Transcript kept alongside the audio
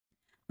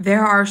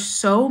There are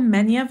so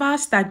many of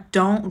us that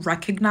don't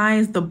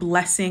recognize the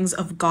blessings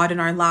of God in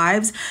our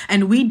lives,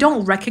 and we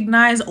don't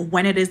recognize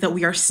when it is that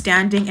we are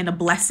standing in a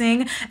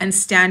blessing and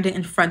standing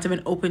in front of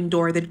an open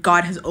door that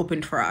God has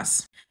opened for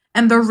us.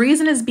 And the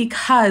reason is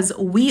because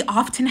we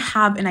often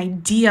have an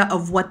idea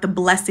of what the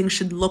blessing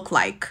should look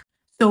like.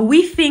 So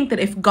we think that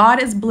if God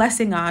is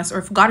blessing us or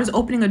if God is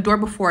opening a door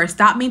before us,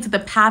 that means that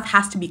the path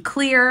has to be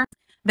clear,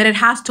 that it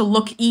has to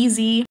look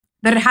easy,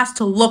 that it has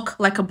to look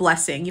like a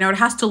blessing. It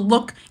has to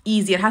look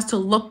easy. It has to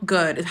look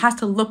good. It has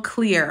to look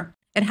clear.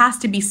 It has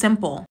to be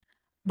simple.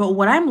 But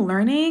what I'm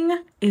learning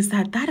is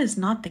that that is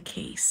not the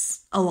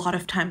case. A lot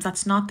of times,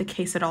 that's not the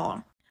case at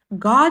all.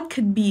 God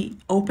could be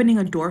opening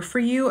a door for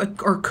you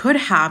or could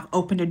have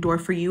opened a door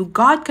for you.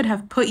 God could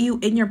have put you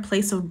in your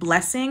place of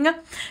blessing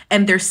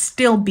and there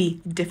still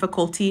be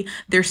difficulty.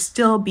 There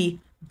still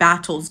be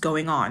battles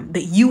going on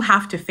that you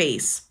have to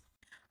face.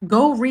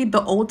 Go read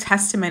the Old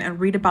Testament and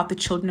read about the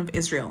children of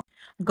Israel.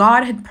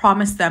 God had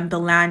promised them the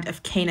land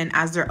of Canaan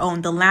as their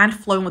own, the land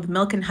flowing with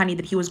milk and honey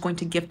that he was going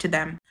to give to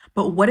them.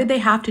 But what did they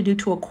have to do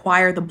to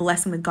acquire the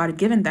blessing that God had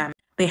given them?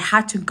 They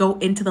had to go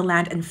into the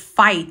land and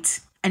fight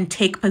and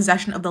take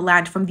possession of the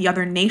land from the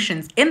other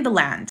nations in the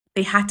land.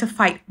 They had to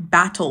fight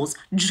battles,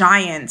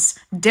 giants,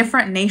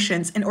 different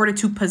nations in order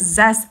to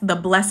possess the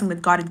blessing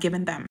that God had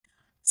given them.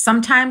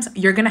 Sometimes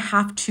you're going to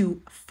have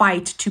to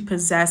fight to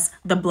possess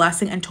the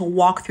blessing and to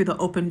walk through the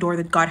open door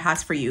that God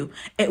has for you.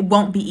 It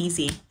won't be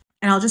easy.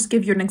 And I'll just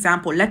give you an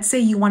example. Let's say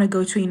you want to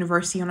go to a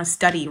university on a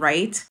study,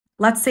 right?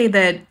 Let's say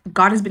that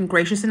God has been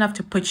gracious enough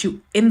to put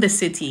you in the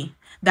city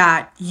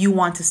that you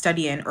want to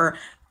study in or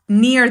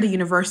near the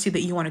university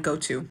that you want to go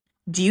to.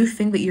 Do you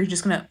think that you're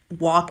just going to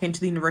walk into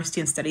the university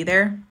and study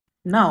there?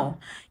 No,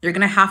 you're going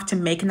to have to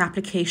make an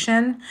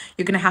application.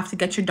 You're going to have to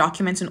get your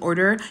documents in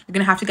order. You're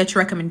going to have to get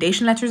your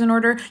recommendation letters in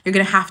order. You're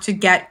going to have to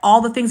get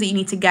all the things that you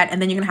need to get,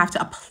 and then you're going to have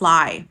to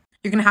apply.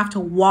 You're going to have to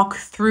walk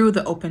through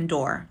the open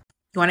door.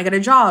 You want to get a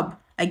job?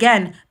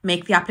 Again,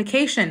 make the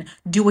application.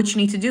 Do what you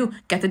need to do.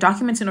 Get the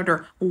documents in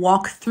order.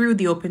 Walk through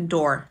the open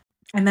door,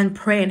 and then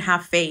pray and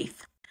have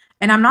faith.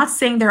 And I'm not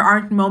saying there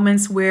aren't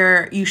moments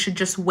where you should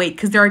just wait,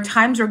 because there are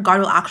times where God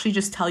will actually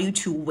just tell you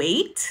to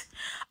wait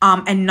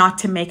and not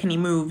to make any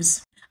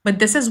moves. But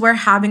this is where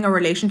having a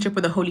relationship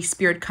with the Holy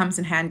Spirit comes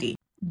in handy,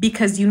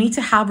 because you need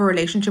to have a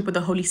relationship with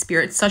the Holy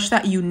Spirit such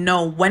that you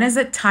know when is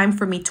it time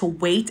for me to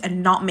wait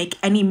and not make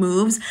any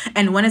moves,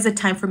 and when is it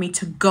time for me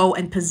to go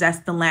and possess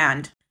the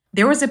land.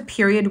 There was a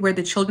period where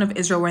the children of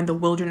Israel were in the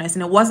wilderness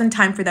and it wasn't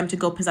time for them to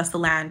go possess the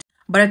land.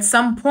 But at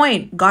some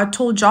point, God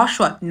told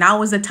Joshua,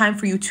 now is the time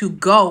for you to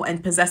go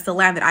and possess the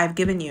land that I have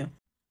given you.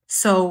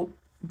 So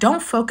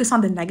don't focus on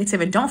the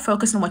negative and don't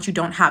focus on what you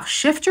don't have.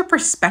 Shift your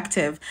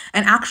perspective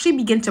and actually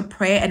begin to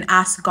pray and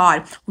ask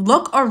God.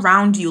 Look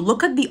around you.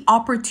 Look at the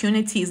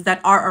opportunities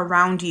that are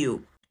around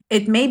you.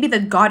 It may be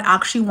that God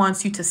actually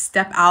wants you to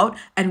step out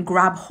and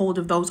grab hold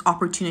of those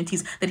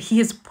opportunities that he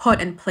has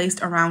put and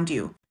placed around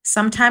you.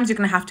 Sometimes you're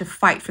going to have to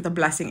fight for the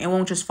blessing. It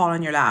won't just fall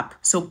in your lap.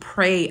 So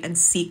pray and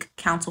seek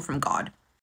counsel from God.